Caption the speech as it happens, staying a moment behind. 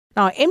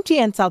Now,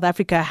 MTN South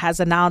Africa has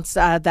announced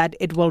that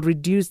it will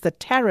reduce the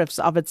tariffs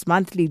of its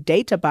monthly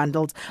data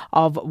bundles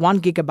of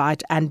 1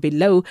 gigabyte and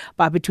below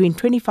by between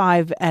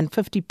 25 and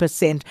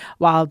 50%,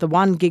 while the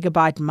 1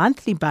 gigabyte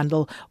monthly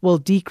bundle will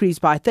decrease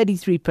by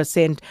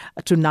 33%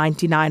 to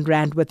 99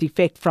 Rand with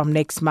effect from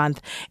next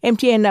month.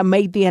 MTN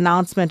made the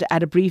announcement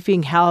at a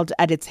briefing held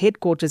at its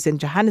headquarters in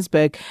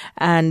Johannesburg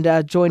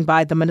and joined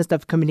by the Minister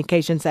of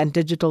Communications and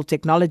Digital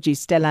Technology,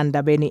 Stella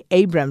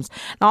Ndabeni-Abrahams.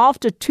 Now,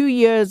 after 2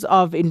 years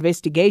of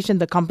investigation,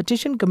 the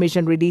Competition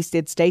Commission released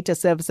its Data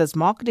Services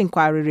Market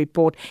Inquiry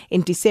report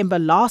in December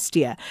last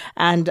year,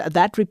 and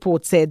that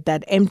report said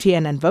that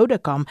MTN and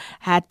Vodacom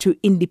had to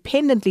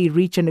independently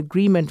reach an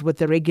agreement with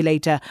the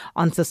regulator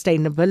on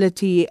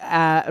sustainability,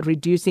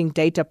 reducing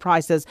data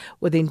prices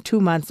within 2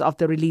 months of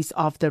the release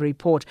of the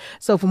report.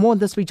 So for more on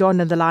this, we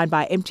joined on the line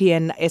by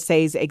MTN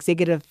SA's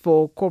Executive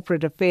for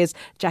Corporate Affairs,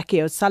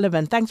 Jackie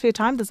O'Sullivan. Thanks for your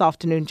time this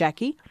afternoon,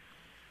 Jackie.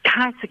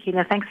 Hi,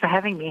 Sakina. Thanks for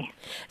having me.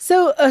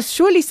 So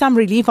surely some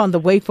relief on the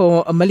way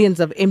for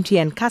millions of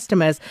MTN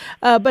customers.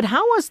 But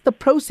how was the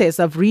process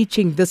of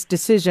reaching this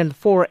decision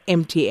for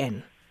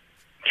MTN?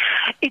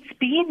 It's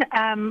been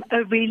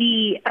a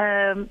really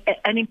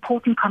an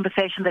important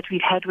conversation that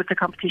we've had with the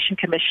Competition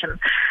Commission.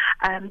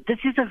 This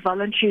is a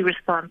voluntary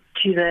response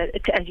to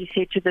as you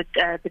said, to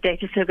the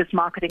Data Service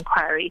Market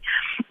Inquiry.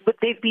 But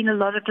there have been a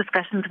lot of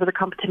discussions with the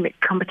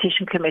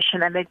Competition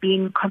Commission, and they've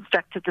been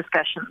constructive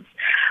discussions.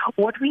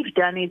 What we've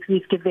done is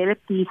we've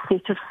developed these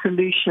set of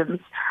solutions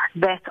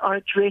that are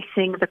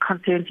addressing the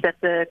concerns that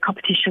the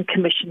Competition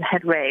Commission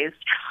had raised.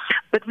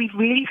 But we've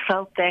really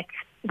felt that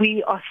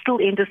we are still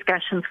in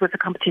discussions with the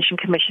Competition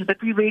Commission,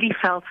 but we really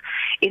felt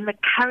in the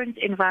current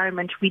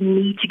environment we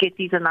need to get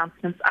these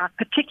announcements out,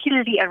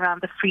 particularly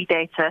around the free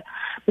data,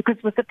 because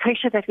with the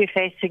pressure that we're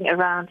facing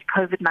around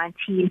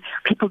COVID-19,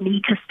 people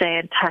need to stay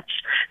in touch.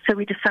 So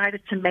we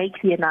decided to make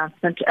the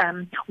announcement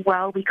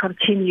while we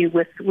continue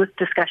with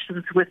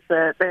discussions with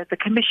the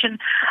Commission,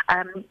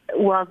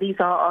 while these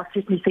are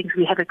certainly things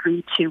we have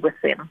agreed to with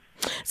them.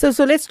 So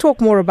let's talk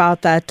more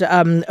about that.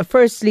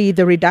 Firstly,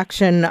 the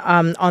reduction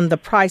on the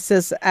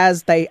prices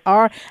as they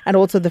are, and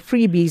also the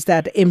freebies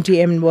that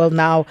MTN will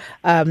now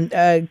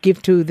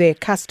give to their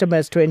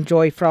customers to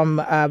enjoy from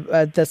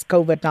this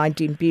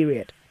COVID-19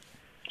 period.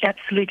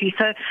 Absolutely.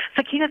 So,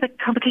 Sakina, the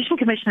Competition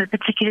Commission has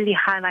particularly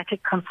highlighted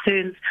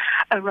concerns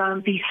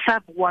around the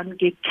sub 1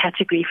 gig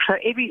category. So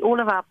all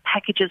of our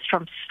packages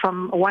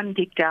from 1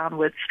 gig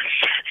downwards.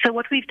 So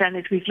what we've done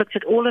is we've looked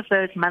at all of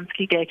those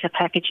monthly data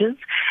packages,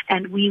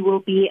 and we will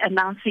be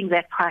announcing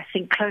that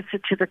pricing closer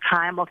to the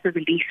time of the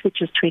release,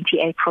 which is 20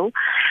 April.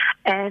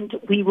 And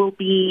we will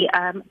be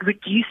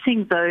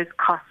reducing those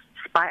costs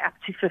by up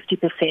to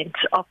 50%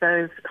 of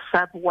those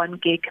sub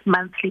 1 gig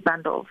monthly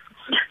bundles.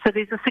 So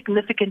there's a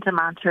significant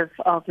amount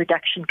of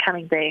reduction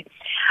coming there.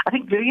 I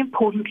think very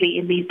importantly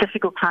in these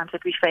difficult times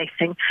that we're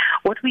facing,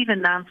 what we've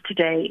announced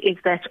today is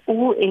that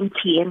all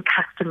MTN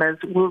customers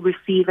will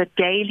receive a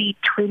daily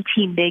 20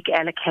 meg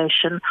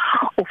allocation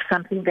of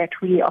something that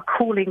we are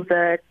calling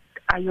the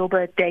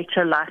Ayoba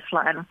Data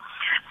Lifeline.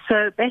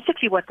 So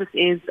basically what this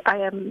is,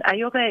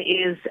 Ayoba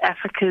is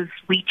Africa's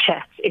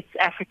WeChat. It's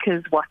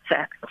Africa's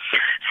WhatsApp.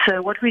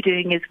 So what we're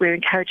doing is we're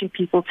encouraging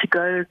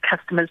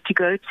customers to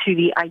go to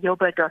the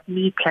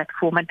ayoba.me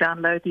platform and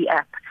download the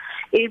app.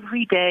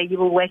 Every day you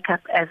will wake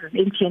up as an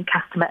MTN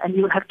customer and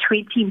you will have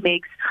 20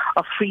 megs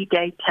of free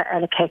data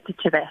allocated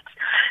to that.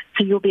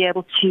 So you'll be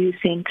able to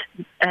send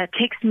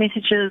text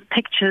messages,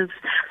 pictures,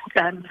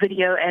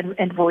 video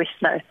and voice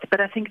notes. But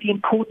I think the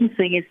important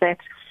thing is that,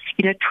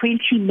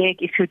 20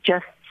 meg, if you're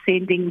just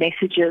sending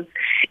messages,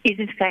 is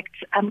in fact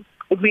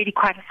really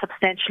quite a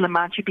substantial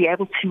amount. You'll be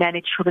able to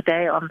manage for the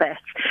day on that.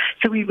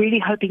 So we're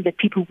really hoping that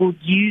people will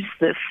use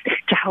this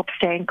to help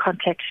stay in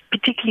contact,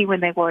 particularly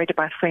when they're worried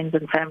about friends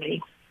and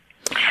family.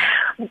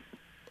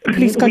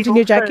 Please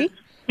continue, Jackie.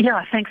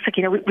 Yeah, thanks,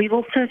 Sakina. We've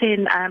also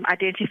then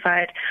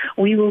identified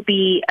we will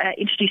be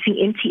introducing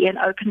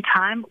MTN Open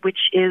Time, which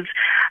is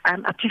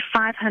up to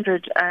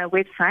 500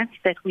 websites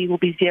that we will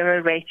be zero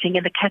rating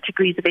in the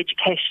categories of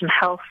education,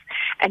 health,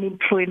 and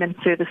employment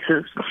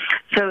services.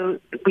 So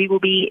we will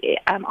be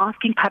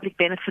asking public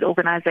benefit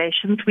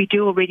organizations. We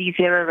do already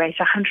zero rate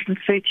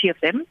 130 of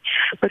them,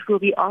 but we'll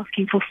be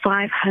asking for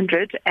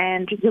 500,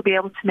 and you'll be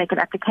able to make an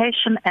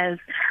application as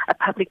a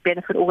public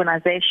benefit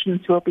organization.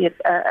 So it'll be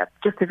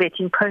just a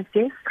vetting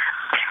process.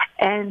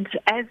 And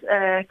as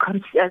a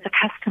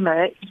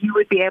customer, you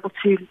would be able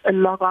to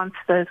log on to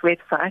those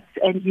websites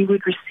and you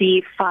would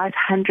receive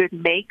 500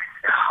 megs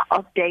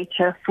of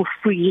data for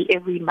free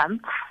every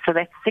month. So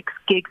that's 6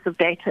 gigs of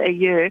data a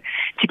year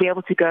to be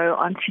able to go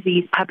onto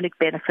these public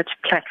benefit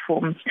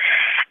platforms.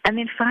 And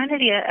then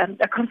finally,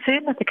 a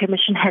concern that the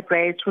Commission had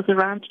raised was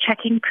around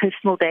tracking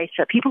personal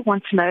data. People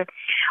want to know,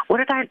 what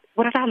did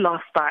I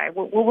last buy?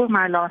 What were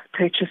my last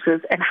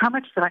purchases? And how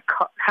much did it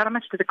cost?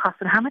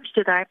 And how much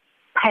did I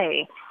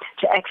pay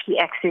to actually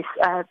access,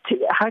 how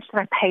much did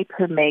I pay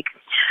per meg?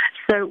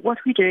 So what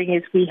we're doing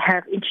is we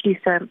have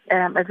introduced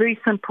a very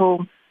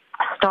simple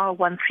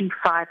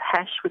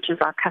 *135#, which is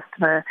our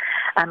customer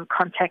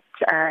contact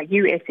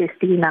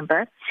USSD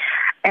number.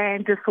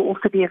 And this will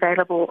also be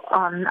available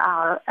on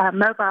our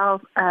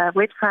mobile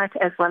website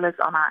as well as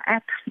on our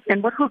app.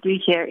 And what we'll do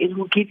here is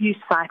we'll give you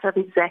sight of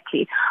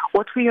exactly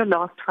what were your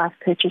last 5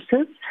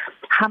 purchases,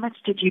 how much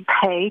did you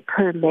pay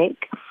per meg,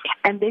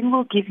 and then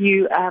we'll give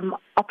you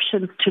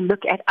options to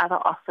look at other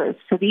offers.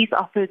 So these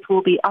offers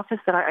will be offers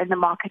that are in the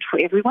market for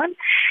everyone,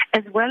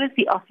 as well as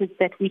the offers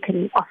that we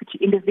can offer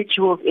to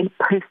individuals in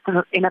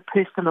a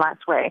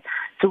personalized way.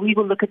 So we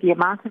will look at the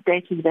amount of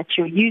data that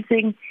you're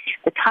using,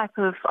 the type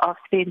of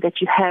spend that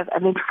you have,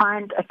 and then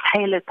find a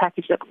tailored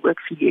package that will work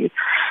for you.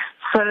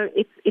 So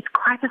it's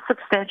quite a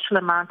substantial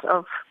amount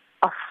of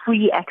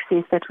free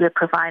access that we're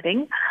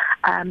providing,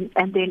 and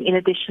then in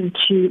addition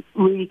to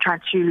really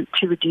trying to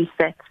reduce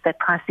that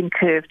pricing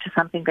curve to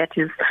something that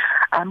is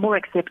more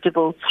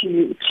acceptable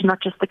to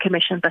not just the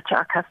commission but to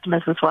our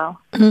customers as well.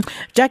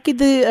 Jackie,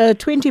 the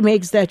 20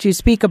 megs that you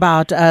speak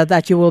about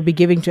that you will be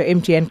giving to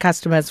MTN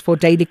customers for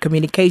daily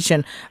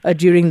communication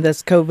during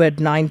this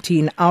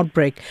COVID-19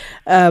 outbreak,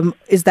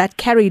 is that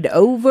carried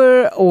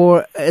over,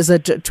 or is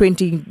it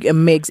 20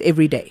 megs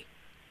every day?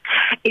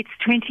 It's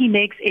 20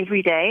 megs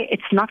every day.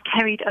 It's not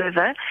carried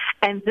over,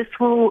 and this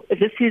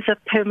is a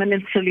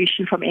permanent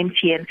solution from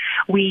MTN.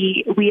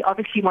 We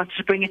obviously want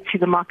to bring it to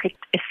the market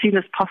as soon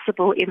as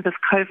possible in this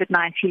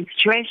COVID-19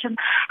 situation.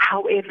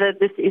 However,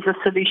 this is a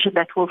solution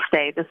that will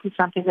stay. This is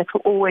something that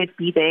will always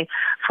be there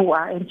for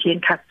our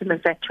MTN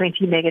customers, that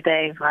 20 meg a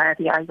day via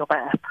the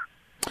iYoba app.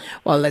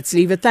 Well, let's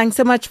leave it. Thanks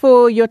so much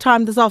for your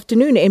time this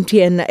afternoon.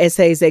 MTN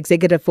SA's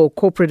Executive for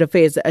Corporate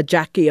Affairs,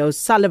 Jackie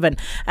O'Sullivan.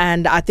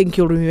 And I think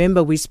you'll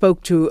remember we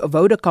spoke to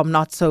Vodacom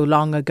not so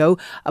long ago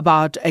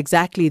about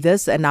exactly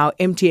this. And now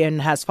MTN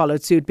has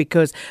followed suit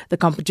because the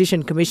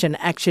Competition Commission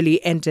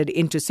actually entered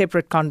into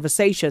separate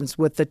conversations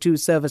with the two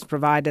service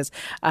providers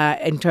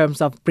in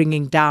terms of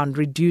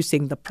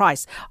reducing the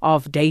price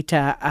of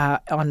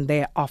data on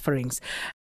their offerings.